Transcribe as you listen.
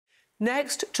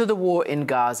Next to the war in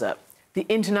Gaza. The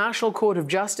International Court of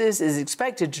Justice is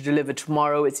expected to deliver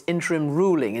tomorrow its interim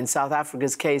ruling in South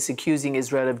Africa's case accusing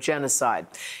Israel of genocide.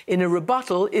 In a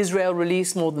rebuttal, Israel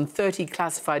released more than 30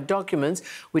 classified documents,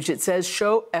 which it says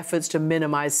show efforts to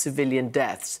minimize civilian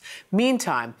deaths.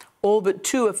 Meantime, all but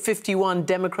 2 of 51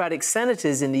 Democratic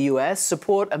senators in the U.S.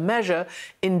 support a measure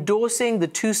endorsing the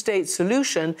two-state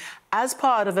solution as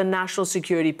part of a national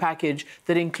security package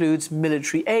that includes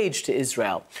military aid to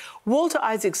Israel. Walter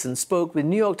Isaacson spoke with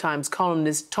New York Times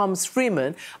columnist Thomas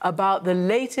Friedman about the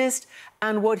latest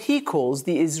and what he calls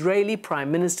the Israeli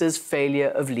Prime Minister's failure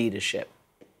of leadership.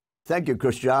 Thank you,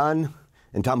 Christian.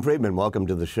 And Tom Friedman, welcome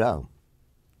to the show.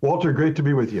 Walter, great to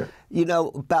be with you. You know,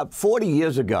 about 40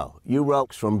 years ago, you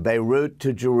wrote From Beirut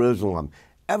to Jerusalem.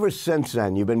 Ever since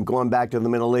then, you've been going back to the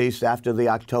Middle East after the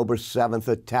October 7th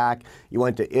attack. You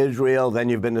went to Israel, then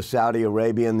you've been to Saudi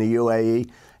Arabia and the UAE.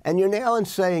 And you're now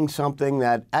saying something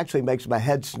that actually makes my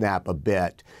head snap a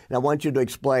bit. And I want you to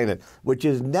explain it, which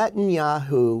is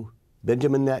Netanyahu,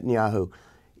 Benjamin Netanyahu,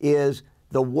 is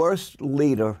the worst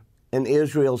leader in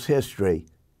Israel's history.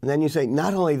 And then you say,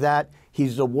 not only that,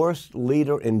 he's the worst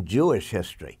leader in Jewish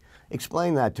history.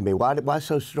 Explain that to me. Why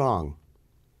so strong?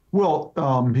 Well,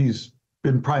 he's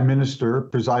been prime minister,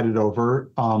 presided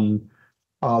over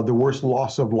the worst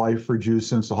loss of life for Jews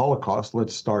since the Holocaust.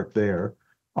 Let's start there.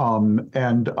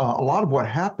 And a lot of what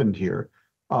happened here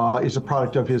is a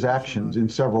product of his actions in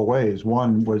several ways.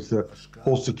 One was the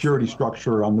whole security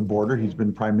structure on the border. He's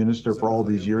been prime minister for all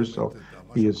these years, so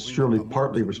he is surely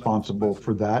partly responsible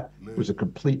for that. It was a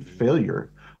complete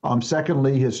failure.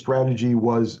 Secondly, his strategy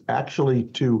was actually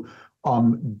to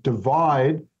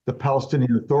divide the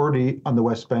Palestinian Authority on the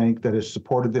West Bank that has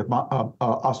supported the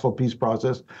Oslo peace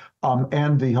process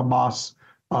and the Hamas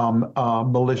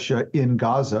militia in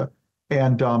Gaza,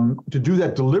 and to do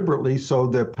that deliberately so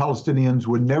the Palestinians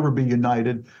would never be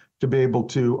united to be able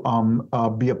to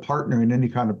be a partner in any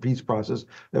kind of peace process.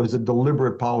 That was a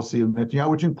deliberate policy of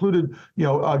Netanyahu, which included,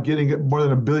 getting more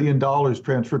than $1 billion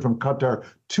transferred from Qatar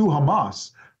to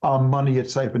Hamas. Money it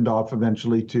siphoned off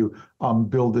eventually to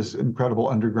build this incredible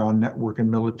underground network and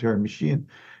military machine.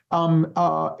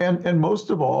 And most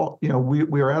of all,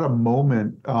 we are at a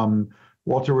moment,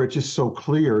 Walter, where it's just so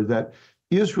clear that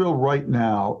Israel right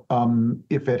now,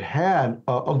 if it had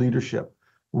a leadership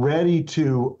ready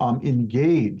to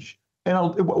engage, and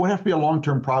it would have to be a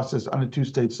long-term process on a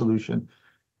two-state solution,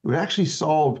 it would actually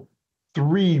solve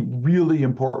 3 really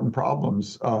important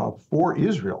problems for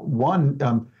Israel. One,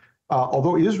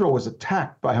 although Israel was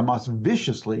attacked by Hamas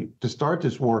viciously to start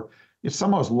this war, it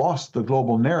somehow has lost the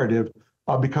global narrative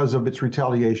because of its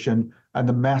retaliation and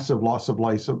the massive loss of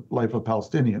life of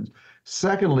Palestinians.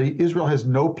 Secondly, Israel has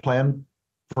no plan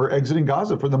for exiting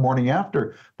Gaza for the morning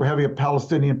after, for having a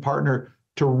Palestinian partner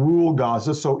to rule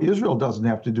Gaza, so Israel doesn't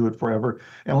have to do it forever.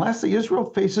 And lastly, Israel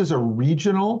faces a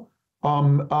regional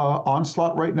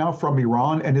onslaught right now from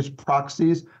Iran and its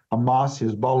proxies, Hamas,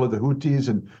 Hezbollah, the Houthis,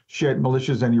 and Shiite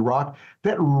militias in Iraq.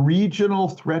 That regional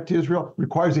threat to Israel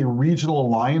requires a regional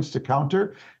alliance to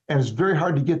counter, and it's very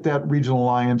hard to get that regional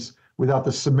alliance without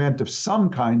the cement of some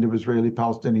kind of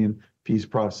Israeli-Palestinian peace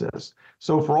process.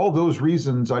 So for all those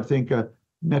reasons, I think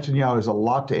Netanyahu has a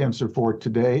lot to answer for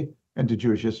today and to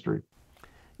Jewish history.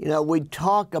 You know, we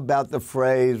talk about the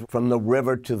phrase from the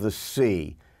river to the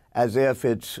sea, as if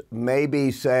it's maybe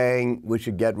saying we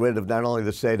should get rid of not only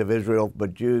the state of Israel,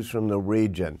 but Jews from the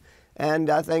region.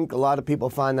 And I think a lot of people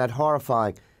find that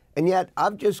horrifying. And yet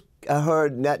I've just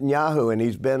heard Netanyahu, and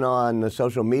he's been on the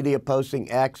social media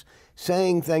posting X,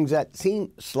 saying things that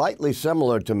seem slightly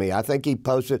similar to me. I think he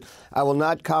posted, "I will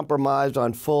not compromise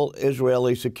on full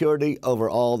Israeli security over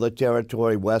all the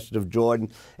territory west of Jordan.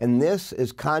 And this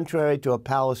is contrary to a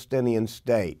Palestinian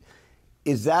state."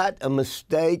 Is that a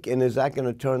mistake, and is that going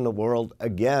to turn the world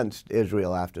against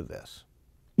Israel after this?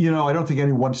 I don't think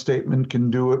any one statement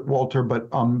can do it, Walter, but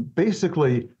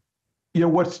basically,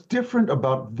 what's different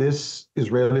about this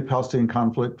Israeli-Palestinian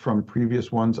conflict from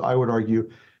previous ones, I would argue,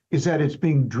 is that it's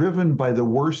being driven by the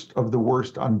worst of the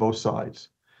worst on both sides.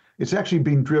 It's actually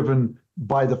being driven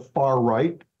by the far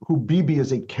right, who Bibi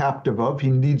is a captive of. He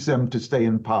needs them to stay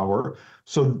in power.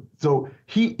 So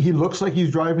he looks like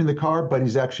he's driving the car, but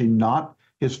he's actually not.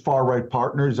 His far right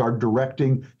partners are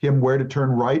directing him where to turn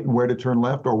right and where to turn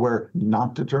left, or where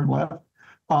not to turn left.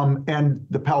 And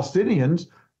the Palestinians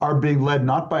are being led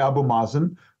not by Abu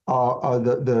Mazen,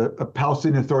 the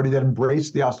Palestinian Authority that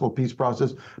embraced the Oslo peace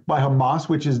process, by Hamas,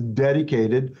 which is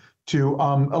dedicated to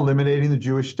eliminating the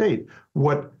Jewish state.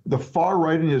 What the far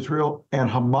right in Israel and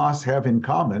Hamas have in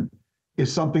common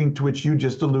is something to which you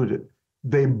just alluded.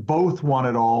 They both want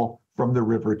it all from the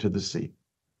river to the sea.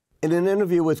 In an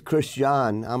interview with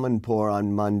Christian Amanpour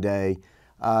on Monday,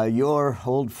 your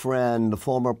old friend, the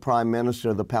former Prime Minister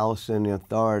of the Palestinian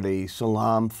Authority,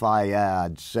 Salam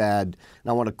Fayyad, said, and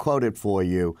I want to quote it for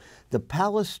you, "The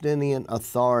Palestinian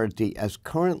Authority, as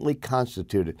currently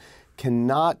constituted,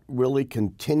 cannot really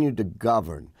continue to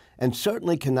govern and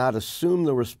certainly cannot assume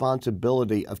the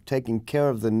responsibility of taking care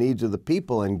of the needs of the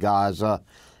people in Gaza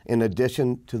in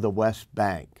addition to the West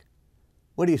Bank."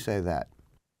 What do you say to that?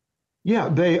 Yeah,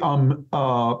 they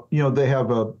they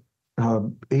have a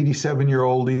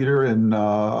 87-year-old leader in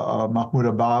Mahmoud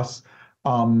Abbas,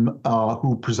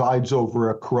 who presides over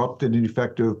a corrupt and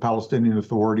ineffective Palestinian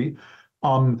Authority.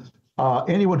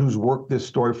 Anyone who's worked this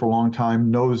story for a long time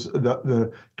knows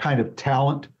the kind of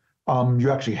talent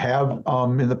you actually have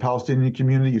in the Palestinian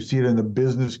community. You see it in the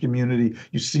business community.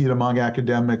 You see it among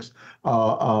academics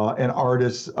and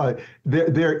artists.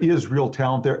 There is real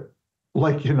talent there,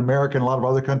 like in America and a lot of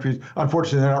other countries.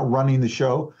 Unfortunately, they're not running the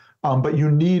show. But you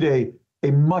need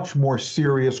a much more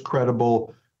serious,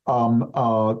 credible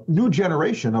new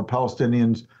generation of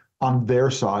Palestinians on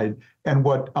their side. And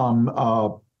what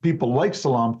people like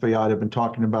Salam Fayyad have been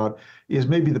talking about is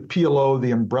maybe the PLO,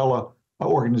 the umbrella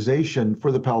organization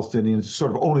for the Palestinians,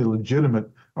 sort of only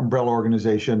legitimate umbrella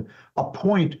organization,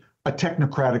 appoint a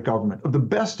technocratic government of the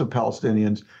best of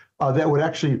Palestinians that would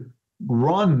actually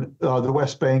run the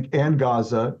West Bank and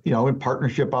Gaza, in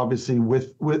partnership, obviously,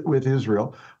 with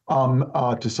Israel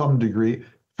to some degree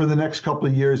for the next couple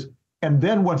of years. And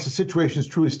then once the situation is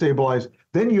truly stabilized,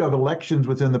 then you have elections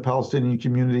within the Palestinian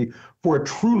community for a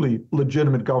truly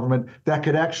legitimate government that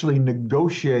could actually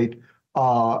negotiate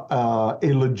a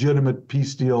legitimate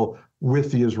peace deal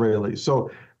with the Israelis.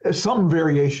 So some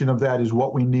variation of that is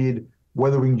what we need.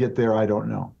 Whether we can get there, I don't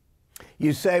know.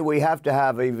 You say we have to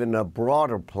have even a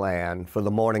broader plan for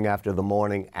the morning after the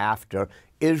morning after.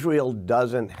 Israel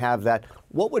doesn't have that.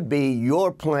 What would be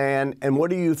your plan, and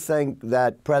what do you think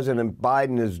that President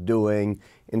Biden is doing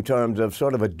in terms of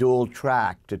sort of a dual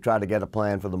track to try to get a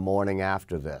plan for the morning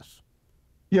after this?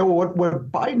 Yeah, well,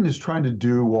 what Biden is trying to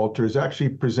do, Walter, is actually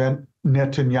present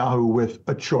Netanyahu with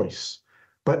a choice,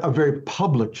 but a very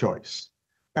public choice.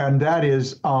 And that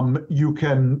is you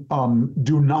can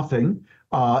do nothing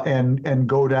and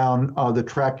go down the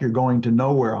track you're going to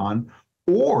nowhere on.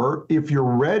 Or if you're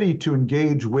ready to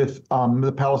engage with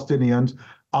the Palestinians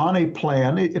on a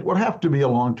plan, it would have to be a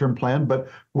long-term plan, but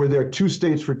where there are two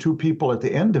states for two people at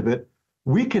the end of it,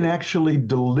 we can actually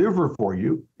deliver for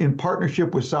you in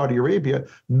partnership with Saudi Arabia,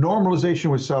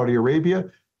 normalization with Saudi Arabia,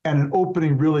 and an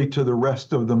opening really to the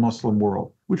rest of the Muslim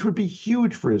world, which would be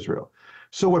huge for Israel.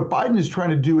 So what Biden is trying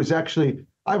to do is actually,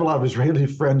 I have a lot of Israeli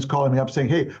friends calling me up saying,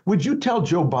 hey, would you tell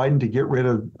Joe Biden to get rid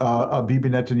of Bibi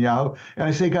Netanyahu? And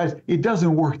I say, guys, it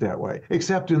doesn't work that way,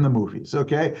 except in the movies,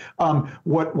 okay?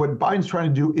 What Biden's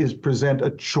trying to do is present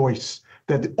a choice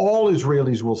that all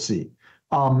Israelis will see.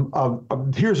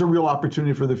 Here's a real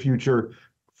opportunity for the future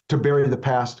to bury the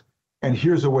past, and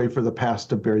here's a way for the past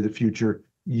to bury the future.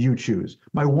 You choose.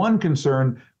 My one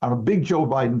concern, I'm a big Joe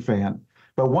Biden fan,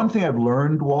 but one thing I've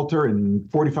learned, Walter, in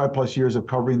 45 plus years of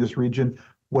covering this region,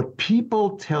 what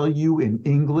people tell you in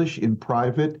English in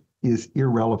private is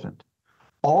irrelevant.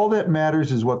 All that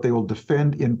matters is what they will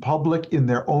defend in public in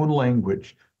their own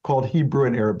language, called Hebrew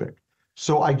and Arabic.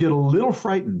 So I get a little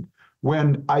frightened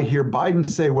when I hear Biden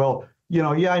say, well,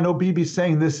 yeah, I know Bibi's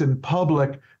saying this in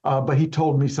public, but he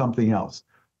told me something else.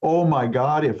 Oh my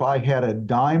God, if I had a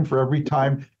dime for every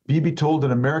time Bibi told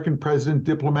an American president,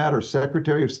 diplomat, or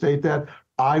secretary of state that,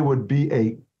 I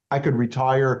could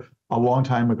retire a long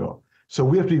time ago. So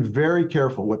we have to be very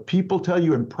careful. What people tell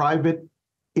you in private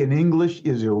in English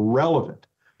is irrelevant.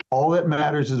 All that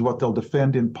matters is what they'll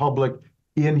defend in public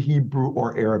in Hebrew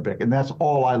or Arabic, and that's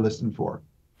all I listen for.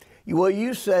 Well,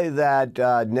 you say that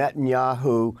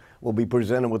Netanyahu will be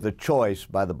presented with a choice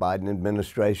by the Biden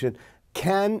administration.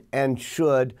 Can and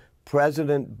should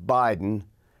President Biden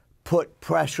put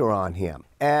pressure on him?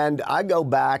 And I go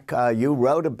back, you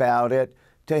wrote about it,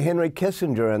 to Henry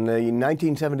Kissinger in the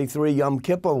 1973 Yom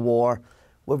Kippur War,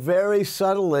 where very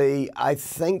subtly, I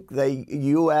think the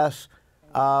U.S.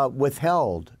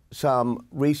 Withheld some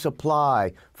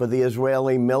resupply for the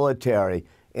Israeli military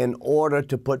in order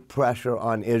to put pressure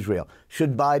on Israel.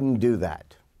 Should Biden do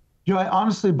that? I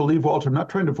honestly believe, Walter, I'm not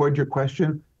trying to avoid your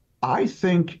question. I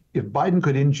think if Biden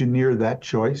could engineer that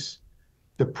choice,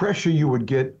 the pressure you would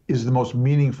get is the most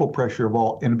meaningful pressure of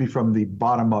all, and it'd be from the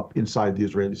bottom up inside the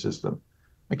Israeli system.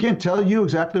 I can't tell you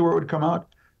exactly where it would come out,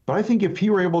 but I think if he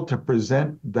were able to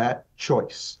present that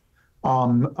choice,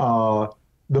 the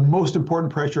most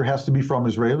important pressure has to be from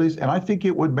Israelis, and I think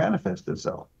it would manifest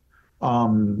itself.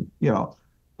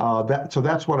 So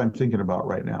that's what I'm thinking about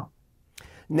right now.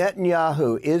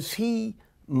 Netanyahu, is he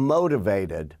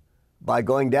motivated by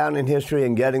going down in history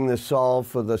and getting this solved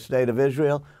for the state of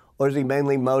Israel, or is he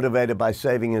mainly motivated by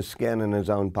saving his skin and his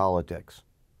own politics?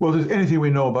 Well, if there's anything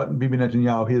we know about Bibi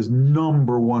Netanyahu, his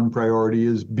number one priority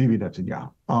is Bibi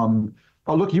Netanyahu.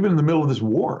 Look, even in the middle of this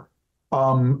war,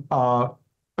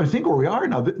 I think where we are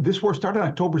now, this war started on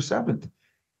October 7th.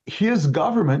 His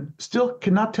government still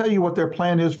cannot tell you what their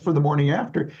plan is for the morning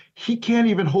after. He can't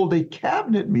even hold a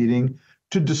cabinet meeting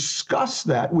to discuss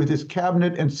that with his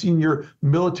cabinet and senior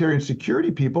military and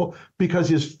security people because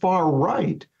his far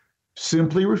right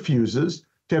simply refuses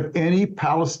to have any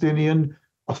Palestinian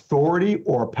authority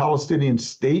or Palestinian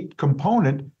state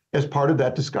component as part of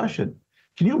that discussion.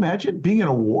 Can you imagine being in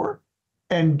a war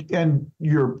and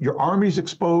your army's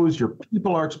exposed, your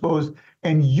people are exposed,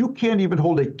 and you can't even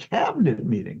hold a cabinet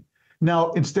meeting?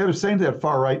 Now, instead of saying to that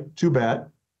far right, too bad,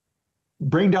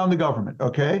 bring down the government,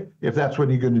 okay? If that's what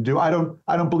you're going to do. I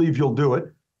don't believe you'll do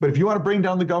it, but if you want to bring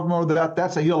down the government,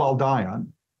 that's a hill I'll die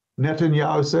on.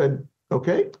 Netanyahu said,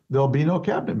 okay, there'll be no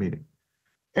cabinet meeting.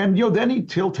 And then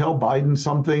he'll tell Biden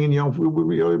something,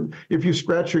 and if you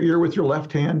scratch your ear with your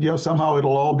left hand, somehow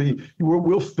it'll all be,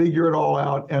 we'll figure it all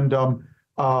out. And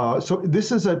so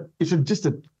this is just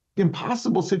an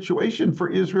impossible situation for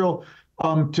Israel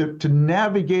to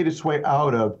navigate its way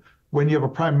out of when you have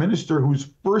a prime minister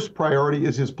whose first priority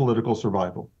is his political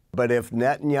survival. But if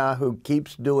Netanyahu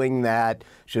keeps doing that,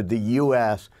 should the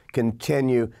U.S.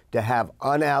 continue to have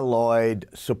unalloyed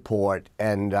support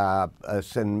and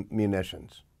send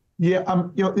munitions? Yeah,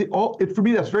 for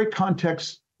me, that's very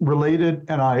context related,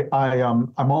 and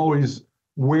I'm always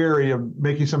wary of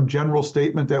making some general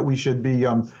statement that we should be,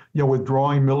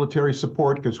 withdrawing military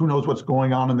support because who knows what's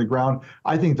going on the ground.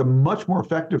 I think the much more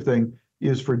effective thing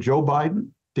is for Joe Biden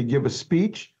to give a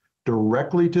speech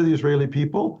directly to the Israeli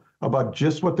people about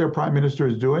just what their prime minister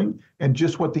is doing and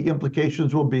just what the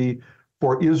implications will be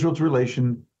for Israel's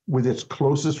relation with its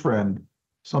closest friend,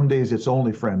 some days its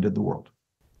only friend in the world.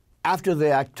 After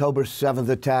the October 7th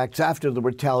attacks, after the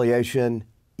retaliation,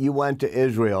 you went to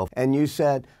Israel and you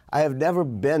said, I have never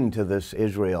been to this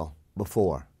Israel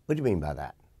before. What do you mean by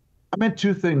that? I meant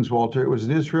two things, Walter. It was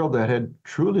an Israel that had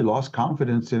truly lost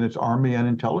confidence in its army and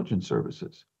intelligence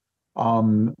services.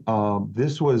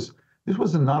 This was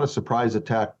not a surprise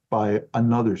attack by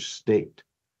another state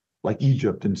like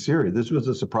Egypt and Syria. This was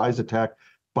a surprise attack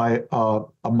by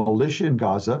a militia in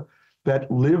Gaza that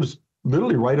lives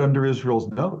literally right under Israel's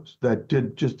nose that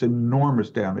did just enormous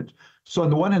damage. So on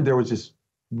the one hand, there was this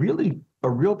a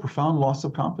real profound loss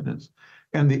of confidence.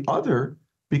 And the other,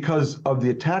 because of the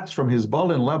attacks from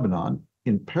Hezbollah in Lebanon,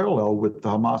 in parallel with the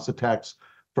Hamas attacks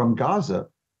from Gaza,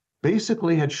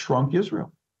 basically had shrunk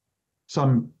Israel.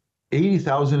 Some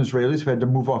 80,000 Israelis have had to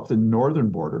move off the northern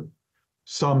border.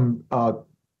 Some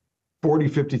 40,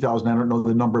 50,000, I don't know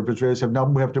the number of Israelis,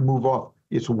 have to move off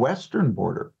its western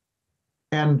border.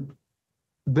 And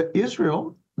the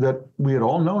Israel that we had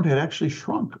all known had actually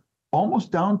shrunk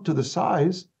almost down to the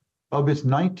size of its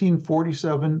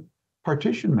 1947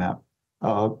 partition map,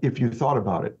 if you thought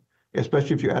about it,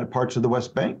 especially if you added parts of the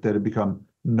West Bank that had become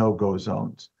no-go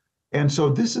zones. And so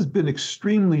this has been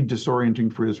extremely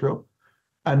disorienting for Israel.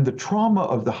 And the trauma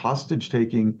of the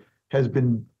hostage-taking has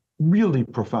been really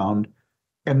profound.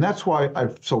 And that's why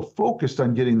I've so focused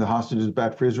on getting the hostages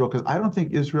back for Israel, because I don't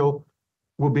think Israel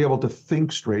will be able to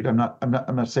think straight. I'm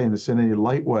not saying this in any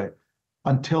light way,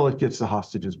 until it gets the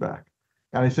hostages back.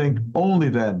 And I think only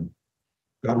then,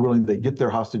 God willing, they get their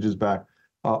hostages back.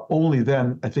 Only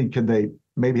then, I think, can they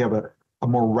maybe have a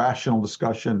more rational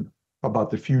discussion about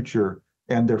the future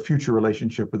and their future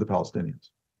relationship with the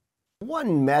Palestinians.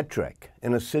 One metric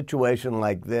in a situation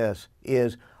like this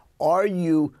is, are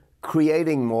you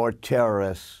creating more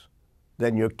terrorists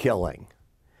than you're killing?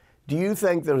 Do you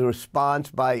think the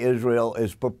response by Israel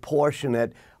is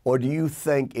proportionate, or do you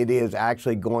think it is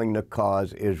actually going to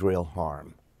cause Israel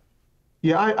harm?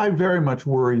 Yeah, I very much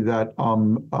worry that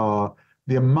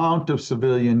the amount of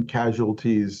civilian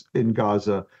casualties in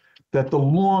Gaza, that the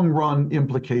long-run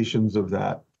implications of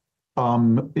that,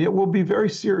 it will be very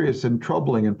serious and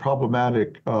troubling and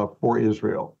problematic for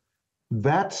Israel.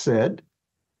 That said,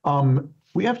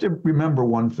 we have to remember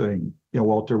one thing,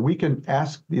 Walter. We can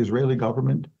ask the Israeli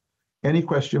government any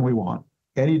question we want,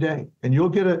 any day, and you'll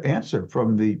get an answer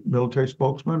from the military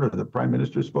spokesman or the prime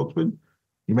minister's spokesman.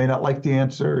 You may not like the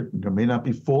answer, it may not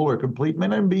be full or complete, may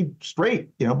not be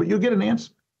straight, but you'll get an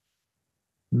answer.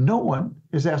 No one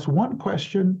has asked one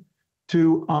question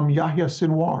to Yahya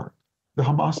Sinwar, the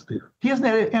Hamas leader. He hasn't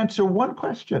had to answer one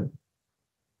question.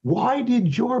 Why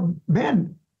did your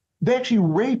men, they actually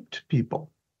raped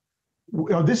people.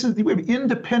 we have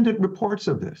independent reports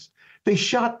of this. They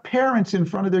shot parents in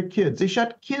front of their kids. They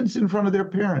shot kids in front of their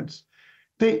parents.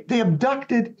 They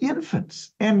abducted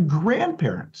infants and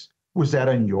grandparents. Was that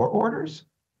on your orders?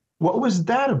 What was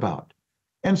that about?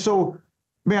 And so,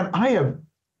 man,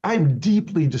 I'm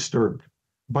deeply disturbed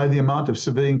by the amount of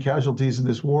civilian casualties in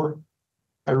this war.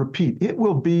 I repeat, it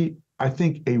will be, I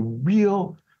think, a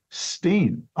real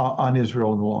stain on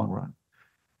Israel in the long run.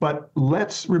 But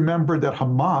let's remember that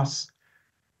Hamas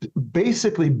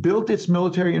basically built its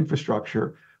military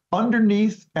infrastructure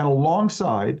underneath and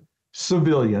alongside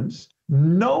civilians,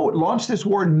 launched this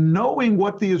war knowing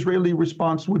what the Israeli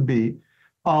response would be,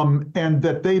 and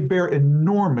that they bear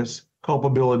enormous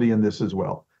culpability in this as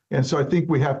well. And so I think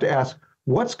we have to ask,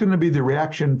 what's going to be the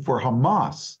reaction for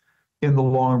Hamas in the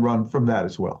long run from that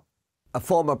as well? A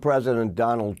former President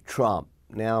Donald Trump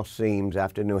now seems,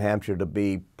 after New Hampshire, to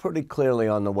be pretty clearly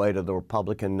on the way to the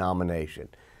Republican nomination.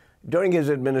 During his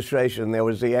administration, there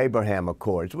was the Abraham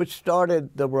Accords, which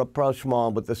started the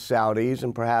rapprochement with the Saudis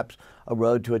and perhaps a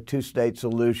road to a two-state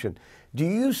solution. Do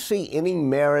you see any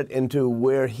merit into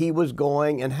where he was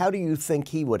going, and how do you think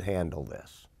he would handle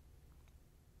this?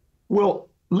 Well,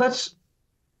 let's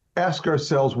ask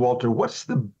ourselves, Walter, what's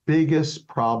the biggest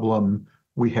problem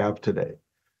we have today?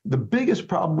 The biggest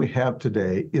problem we have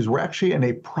today is we're actually in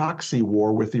a proxy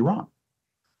war with Iran.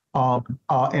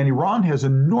 And Iran has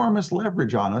enormous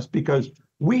leverage on us because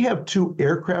we have 2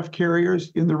 aircraft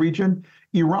carriers in the region.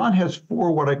 Iran has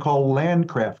 4 what I call land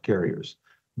craft carriers: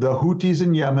 the Houthis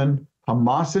in Yemen,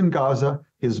 Hamas in Gaza,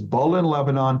 Hezbollah in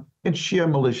Lebanon, and Shia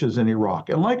militias in Iraq.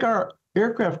 And like our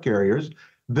aircraft carriers,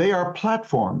 they are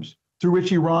platforms through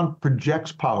which Iran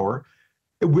projects power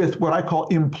with what I call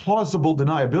implausible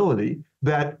deniability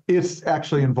that it's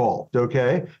actually involved,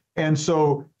 okay? And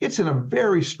so it's in a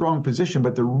very strong position,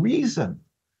 but the reason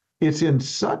it's in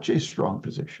such a strong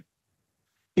position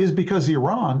is because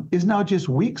Iran is now just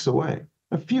weeks away,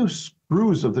 a few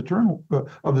screws of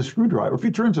the screwdriver, a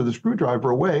few turns of the screwdriver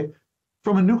away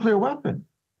from a nuclear weapon.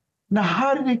 Now,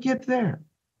 how did it get there?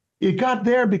 It got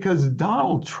there because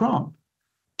Donald Trump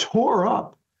tore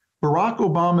up Barack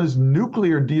Obama's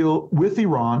nuclear deal with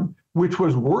Iran, which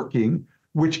was working,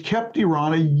 which kept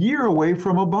Iran a year away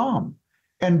from a bomb.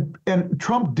 And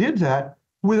Trump did that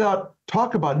without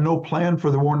talk about no plan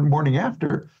for the morning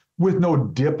after, with no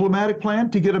diplomatic plan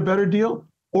to get a better deal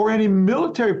or any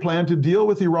military plan to deal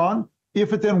with Iran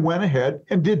if it then went ahead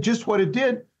and did just what it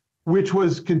did, which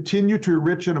was continue to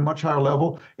enrich at a much higher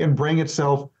level and bring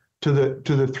itself to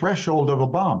the threshold of a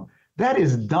bomb. That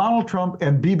is Donald Trump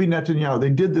and Bibi Netanyahu.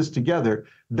 They did this together.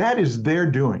 That is their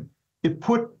doing. It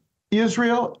put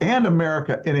Israel and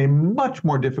America in a much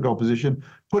more difficult position,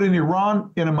 putting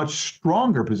Iran in a much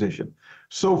stronger position.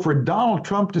 So for Donald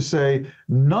Trump to say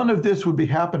none of this would be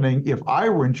happening if I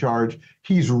were in charge,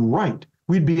 he's right.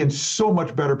 We'd be in so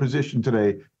much better position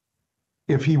today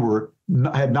if he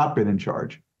had not been in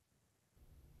charge.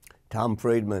 Tom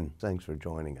Friedman, thanks for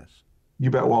joining us. You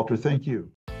bet, Walter. Thank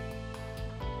you.